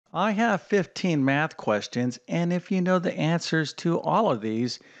I have 15 math questions, and if you know the answers to all of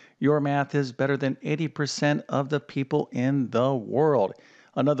these, your math is better than 80% of the people in the world.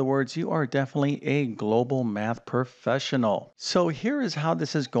 In other words, you are definitely a global math professional. So here is how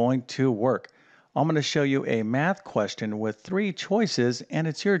this is going to work. I'm going to show you a math question with three choices, and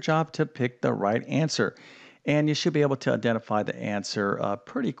it's your job to pick the right answer. And you should be able to identify the answer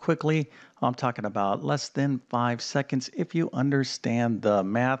pretty quickly. I'm talking about less than 5 seconds if you understand the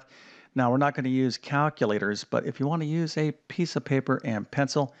math. Now, we're not going to use calculators, but if you want to use a piece of paper and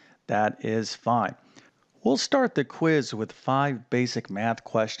pencil, that is fine. We'll start the quiz with 5 basic math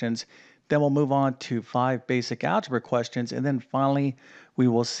questions. Then we'll move on to 5 basic algebra questions. And then finally, we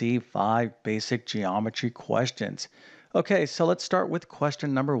will see 5 basic geometry questions. Okay, so let's start with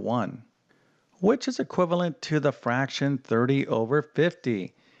question number 1. Which is equivalent to the fraction 30 over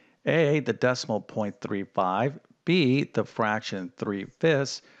 50? A, the decimal point 0.35, B, the fraction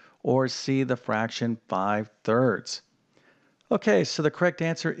 3/5, or C, the fraction 5/3. Okay, so the correct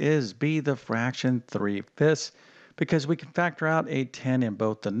answer is B, the fraction 3/5, because we can factor out a 10 in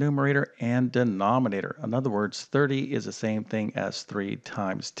both the numerator and denominator. In other words, 30 is the same thing as 3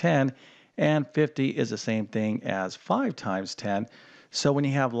 times 10, and 50 is the same thing as 5 times 10. So when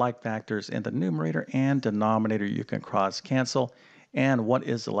you have like factors in the numerator and denominator, you can cross cancel, and what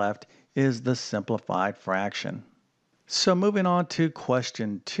is left is the simplified fraction. So moving on to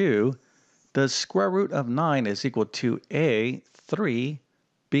question 2, the square root of 9 is equal to A, 3,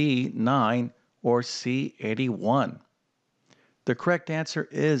 B, 9, or C, 81. The correct answer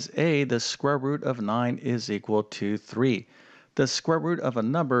is A, the square root of 9 is equal to 3. The square root of a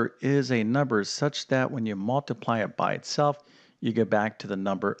number is a number such that when you multiply it by itself, you get back to the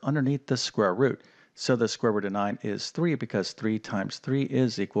number underneath the square root. So the square root of 9 is 3 because 3 times 3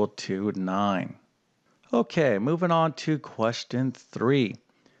 is equal to 9. Okay, moving on to question 3.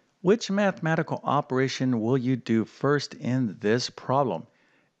 Which mathematical operation will you do first in this problem?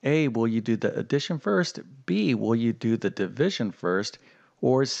 A, will you do the addition first? B, will you do the division first?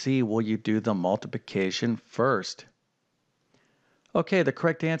 Or C, will you do the multiplication first? Okay, the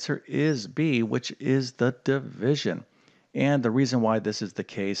correct answer is B, which is the division. And the reason why this is the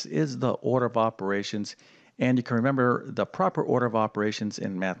case is the order of operations. And you can remember the proper order of operations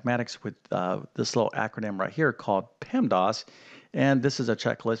in mathematics with this little acronym right here called PEMDAS. And this is a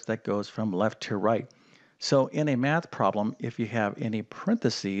checklist that goes from left to right. So in a math problem, if you have any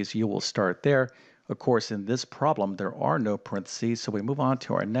parentheses, you will start there. Of course, in this problem, there are no parentheses. So we move on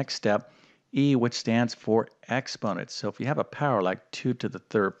to our next step, E, which stands for exponents. So if you have a power like 2 to the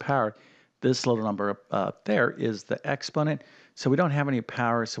third power, this little number there is the exponent. So we don't have any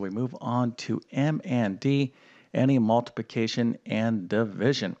power, so we move on to M and D, any multiplication and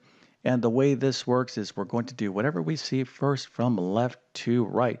division. And the way this works is we're going to do whatever we see first from left to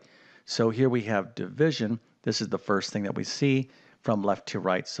right. So here we have division. This is the first thing that we see from left to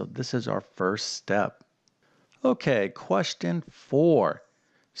right. So this is our first step. Okay, question 4.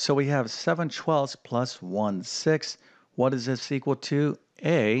 So we have 7/12 plus 1/6. What is this equal to?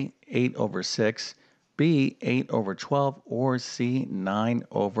 A, 8 over 6, B, 8 over 12, or C, 9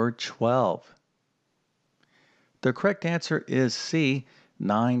 over 12. The correct answer is C,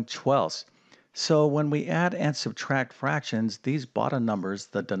 9/12. So when we add and subtract fractions, these bottom numbers,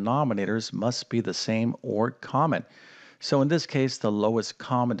 the denominators, must be the same or common. So in this case, the lowest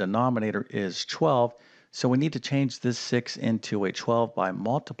common denominator is 12. So we need to change this 6 into a 12 by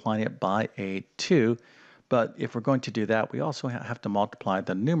multiplying it by a 2. But if we're going to do that, we also have to multiply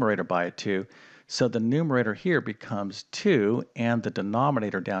the numerator by a 2. So the numerator here becomes 2, and the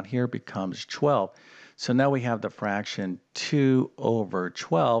denominator down here becomes 12. So now we have the fraction 2 over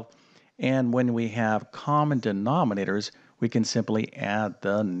 12. And when we have common denominators, we can simply add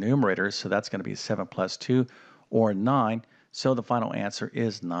the numerators. So that's going to be 7 plus 2, or 9. So the final answer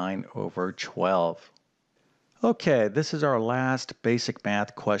is 9 over 12. Okay, this is our last basic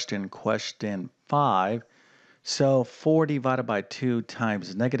math question, question 5. So 4 divided by 2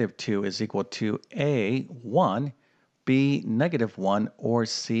 times negative 2 is equal to A, 1, B, negative 1, or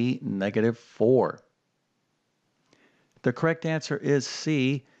C, negative 4. The correct answer is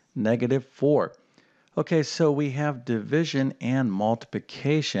C, negative 4. Okay, so we have division and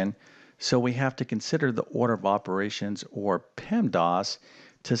multiplication. So we have to consider the order of operations, or PEMDAS,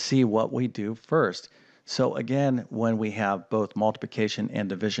 to see what we do first. So again, when we have both multiplication and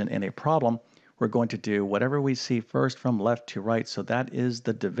division in a problem, we're going to do whatever we see first from left to right. So that is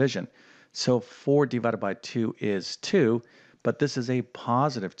the division. So 4 divided by 2 is 2, but this is a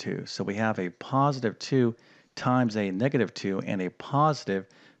positive 2. So we have a positive 2 times a negative 2, and a positive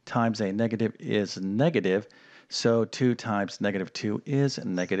times a negative is negative. So 2 times negative 2 is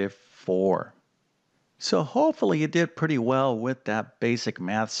negative 4. So hopefully you did pretty well with that basic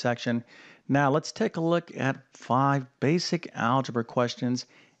math section. Now let's take a look at 5 basic algebra questions,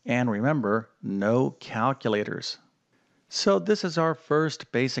 and remember, no calculators. So this is our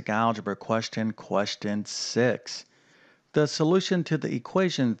first basic algebra question, question 6. The solution to the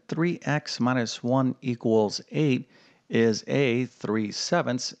equation 3x minus 1 equals 8 is A,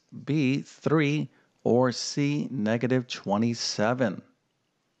 3/7, B, 3, or C, negative 27.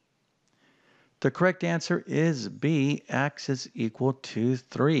 The correct answer is B, x is equal to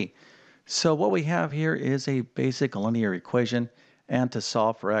 3. So what we have here is a basic linear equation, and to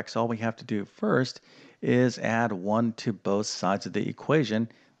solve for x, all we have to do first is add 1 to both sides of the equation,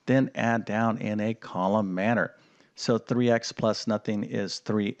 then add down in a column manner. So 3x plus nothing is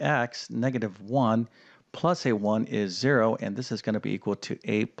 3x, negative 1 plus a 1 is 0, and this is going to be equal to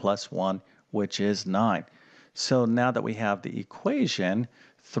 8 plus 1, which is 9. So now that we have the equation,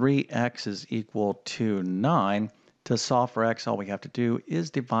 3x is equal to 9. To solve for x, all we have to do is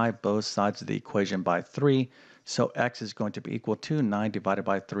divide both sides of the equation by 3. So x is going to be equal to 9 divided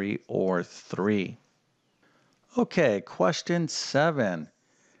by 3, or 3. Okay, question 7.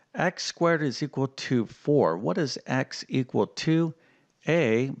 X squared is equal to 4. What is x equal to?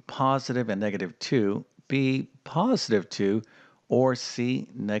 A, positive and negative 2, B, positive 2, or C,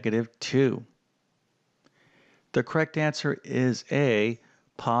 negative 2. The correct answer is A,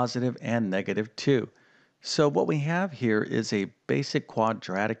 positive and negative 2. So what we have here is a basic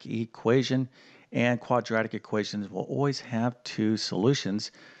quadratic equation, and quadratic equations will always have 2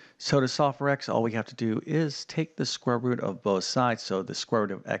 solutions. So to solve for x, all we have to do is take the square root of both sides. So the square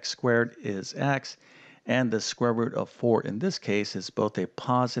root of x squared is x, and the square root of 4 in this case is both a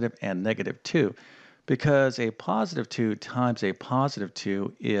positive and negative 2, because a positive 2 times a positive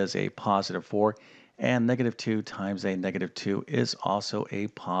 2 is a positive 4, and negative 2 times a negative 2 is also a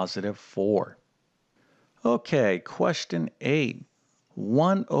positive 4. Okay, question 8.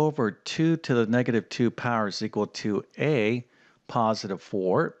 1 over 2 to the negative 2 power is equal to A, positive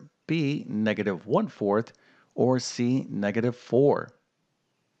 4, B, negative 1/4, or C, negative 4.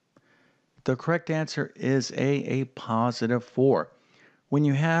 The correct answer is a positive 4. When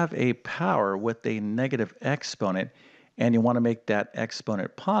you have a power with a negative exponent and you want to make that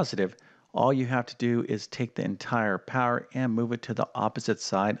exponent positive, all you have to do is take the entire power and move it to the opposite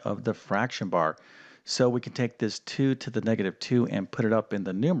side of the fraction bar. So we can take this 2 to the negative 2 and put it up in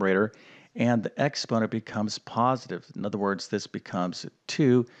the numerator, and the exponent becomes positive. In other words, this becomes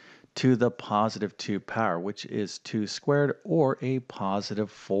 2 to the positive 2 power, which is 2 squared, or a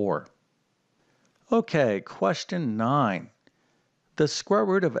positive 4. Okay, question 9. The square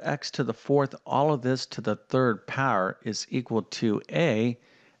root of x to the 4th, all of this to the 3rd power, is equal to A,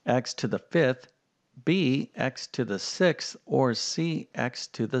 x to the 5th, B, x to the 6th, or C, x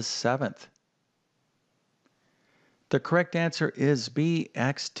to the 7th. The correct answer is B,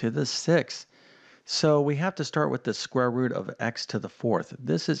 x to the 6th. So we have to start with the square root of x to the 4th.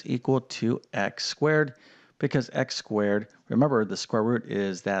 This is equal to x squared, because x squared, remember the square root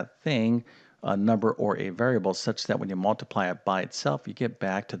is that thing, a number or a variable, such that when you multiply it by itself, you get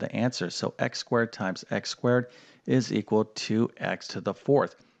back to the answer. So x squared times x squared is equal to x to the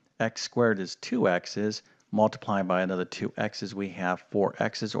 4th. X squared is 2x's. Multiplying by another 2x's, we have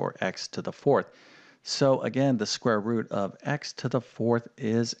 4x's, or x to the 4th. So again, the square root of x to the 4th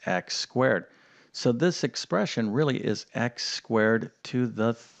is x squared. So this expression really is x squared to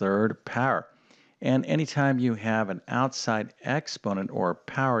the 3rd power. And anytime you have an outside exponent or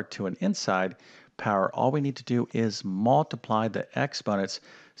power to an inside power, all we need to do is multiply the exponents.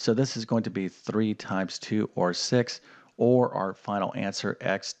 So this is going to be 3 times 2, or 6, or our final answer,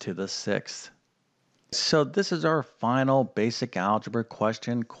 x to the 6th. So this is our final basic algebra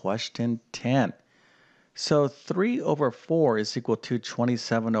question, question 10. So 3 over 4 is equal to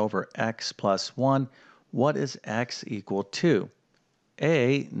 27 over x plus 1. What is x equal to?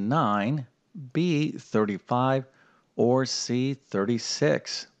 A, 9, B, 35, or C,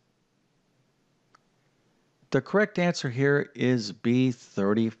 36? The correct answer here is B,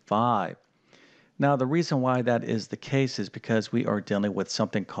 35. Now the reason why that is the case is because we are dealing with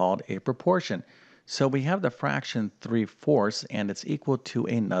something called a proportion. So we have the fraction 3/4, and it's equal to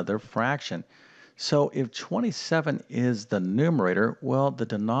another fraction. So if 27 is the numerator, well, the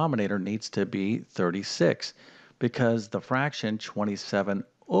denominator needs to be 36, because the fraction 27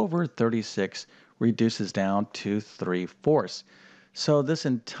 over 36 reduces down to 3/4. So this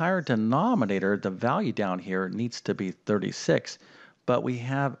entire denominator, the value down here, needs to be 36, but we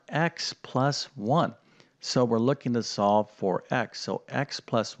have x plus 1. So we're looking to solve for x. So x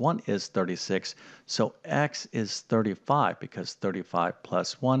plus 1 is 36. So x is 35 because 35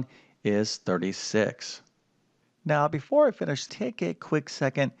 plus 1 is 36. Now, before I finish, take a quick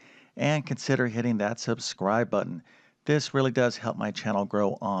second and consider hitting that subscribe button. This really does help my channel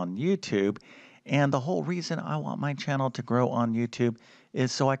grow on YouTube. And the whole reason I want my channel to grow on YouTube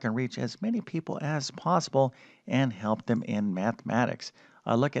is so I can reach as many people as possible and help them in mathematics.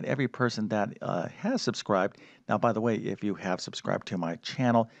 I look at every person that has subscribed. Now, by the way, if you have subscribed to my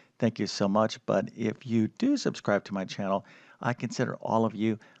channel, thank you so much. But if you do subscribe to my channel, I consider all of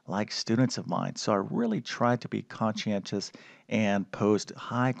you like students of mine. So I really try to be conscientious and post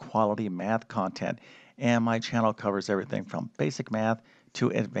high quality math content. And my channel covers everything from basic math to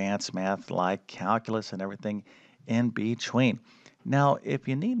advanced math like calculus and everything in between. Now, if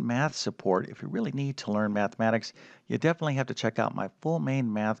you need math support, if you really need to learn mathematics, you definitely have to check out my full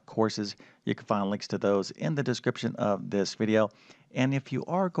main math courses. You can find links to those in the description of this video. And if you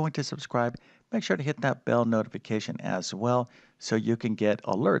are going to subscribe, make sure to hit that bell notification as well so you can get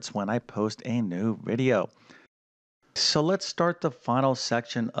alerts when I post a new video. So let's start the final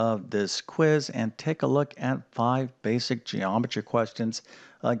section of this quiz and take a look at 5 basic geometry questions.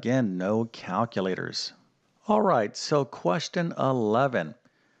 Again, no calculators. All right, so question 11.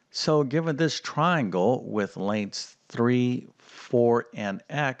 So given this triangle with lengths 3, 4, and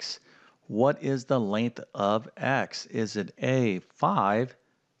x, what is the length of x? Is it A, 5,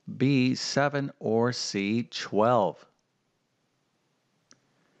 B, 7, or C, 12?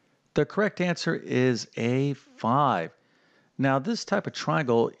 The correct answer is A, 5. Now, this type of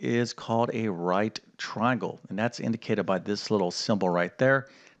triangle is called a right triangle, and that's indicated by this little symbol right there.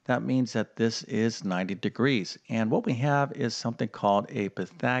 That means that this is 90 degrees. And what we have is something called a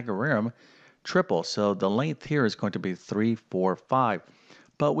Pythagorean triple. So the length here is going to be 3, 4, 5.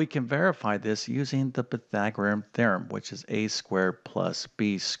 But we can verify this using the Pythagorean theorem, which is a squared plus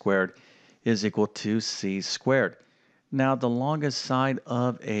b squared is equal to c squared. Now, the longest side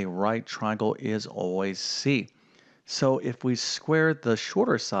of a right triangle is always c. So if we square the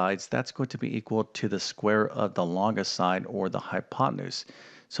shorter sides, that's going to be equal to the square of the longest side, or the hypotenuse.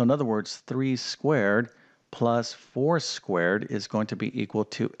 So in other words, 3 squared plus 4 squared is going to be equal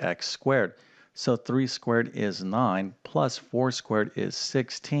to x squared. So 3 squared is 9 plus 4 squared is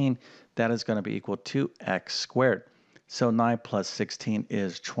 16. That is going to be equal to x squared. So 9 plus 16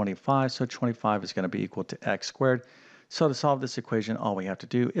 is 25. So 25 is going to be equal to x squared. So to solve this equation, all we have to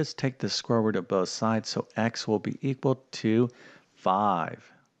do is take the square root of both sides. So x will be equal to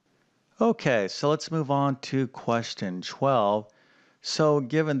 5. Okay, so let's move on to question 12. So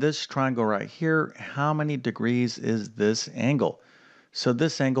given this triangle right here, how many degrees is this angle? So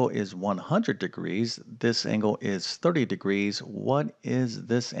this angle is 100 degrees. This angle is 30 degrees. What is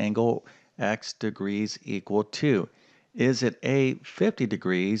this angle x degrees equal to? Is it A, 50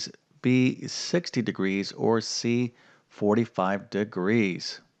 degrees, B, 60 degrees, or C, 45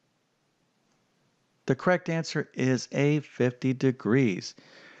 degrees? The correct answer is A, 50 degrees.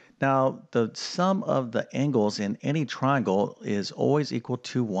 Now, the sum of the angles in any triangle is always equal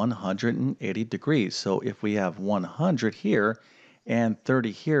to 180 degrees. So if we have 100 here and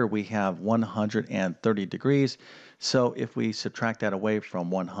 30 here, we have 130 degrees. So if we subtract that away from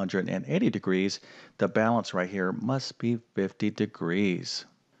 180 degrees, the balance right here must be 50 degrees.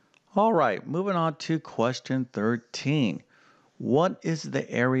 All right, moving on to question 13. What is the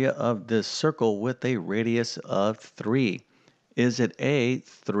area of this circle with a radius of 3? Is it A,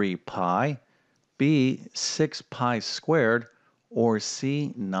 3 pi, B, 6 pi squared, or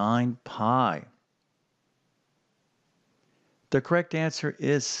C, 9 pi? The correct answer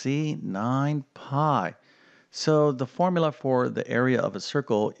is C, 9 pi. So the formula for the area of a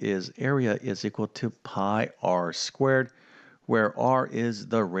circle is area is equal to pi r squared, where r is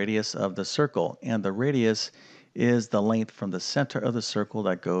the radius of the circle, and the radius is the length from the center of the circle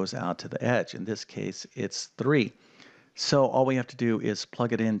that goes out to the edge. In this case, it's 3. So all we have to do is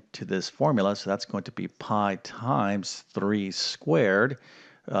plug it into this formula. So that's going to be pi times 3 squared.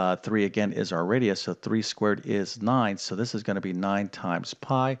 3 again is our radius, so 3 squared is 9. So this is going to be 9 times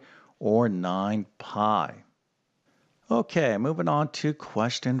pi, or 9 pi. Okay, moving on to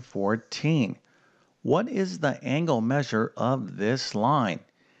question 14. What is the angle measure of this line?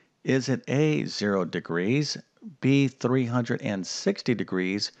 Is it A, 0 degrees, B, 360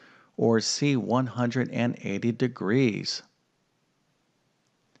 degrees, or C, 180 degrees?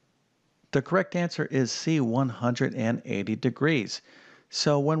 The correct answer is C, 180 degrees.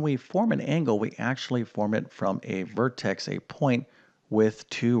 So when we form an angle, we actually form it from a vertex, a point, with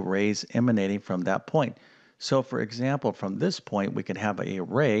 2 rays emanating from that point. So for example, from this point, we could have a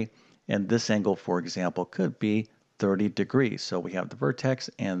ray And this angle, for example, could be 30 degrees. So we have the vertex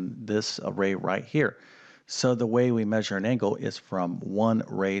and this ray right here. So the way we measure an angle is from one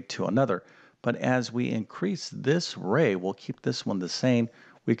ray to another. But as we increase this ray, we'll keep this one the same.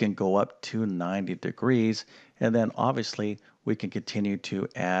 We can go up to 90 degrees. And then obviously we can continue to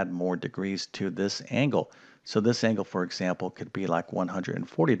add more degrees to this angle. So this angle, for example, could be like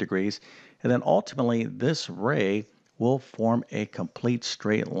 140 degrees. And then ultimately this ray will form a complete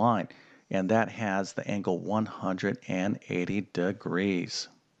straight line. And that has the angle 180 degrees.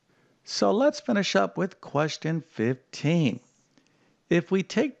 So let's finish up with question 15. If we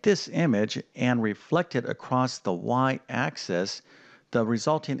take this image and reflect it across the y-axis, the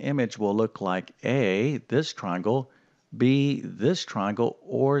resulting image will look like A, this triangle, B, this triangle,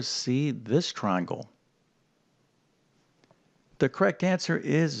 or C, this triangle. The correct answer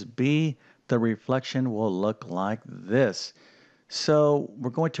is B. The reflection will look like this. So we're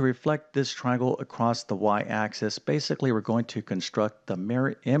going to reflect this triangle across the y-axis. Basically, we're going to construct the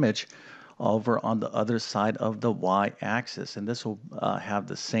mirror image over on the other side of the y-axis. And this will have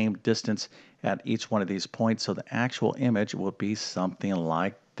the same distance at each one of these points. So the actual image will be something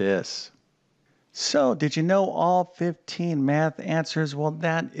like this. So did you know all 15 math answers? Well,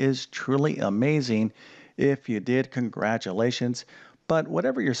 that is truly amazing. If you did, congratulations. But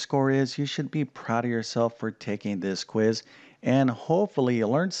whatever your score is, you should be proud of yourself for taking this quiz. And hopefully you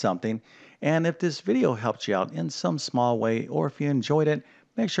learned something. And if this video helped you out in some small way, or if you enjoyed it,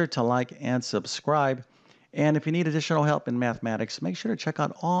 make sure to like and subscribe. And if you need additional help in mathematics, make sure to check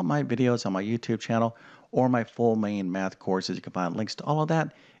out all my videos on my YouTube channel or my full main math courses. You can find links to all of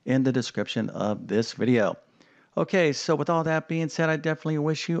that in the description of this video. Okay, so with all that being said, I definitely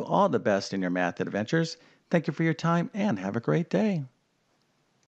wish you all the best in your math adventures. Thank you for your time and have a great day.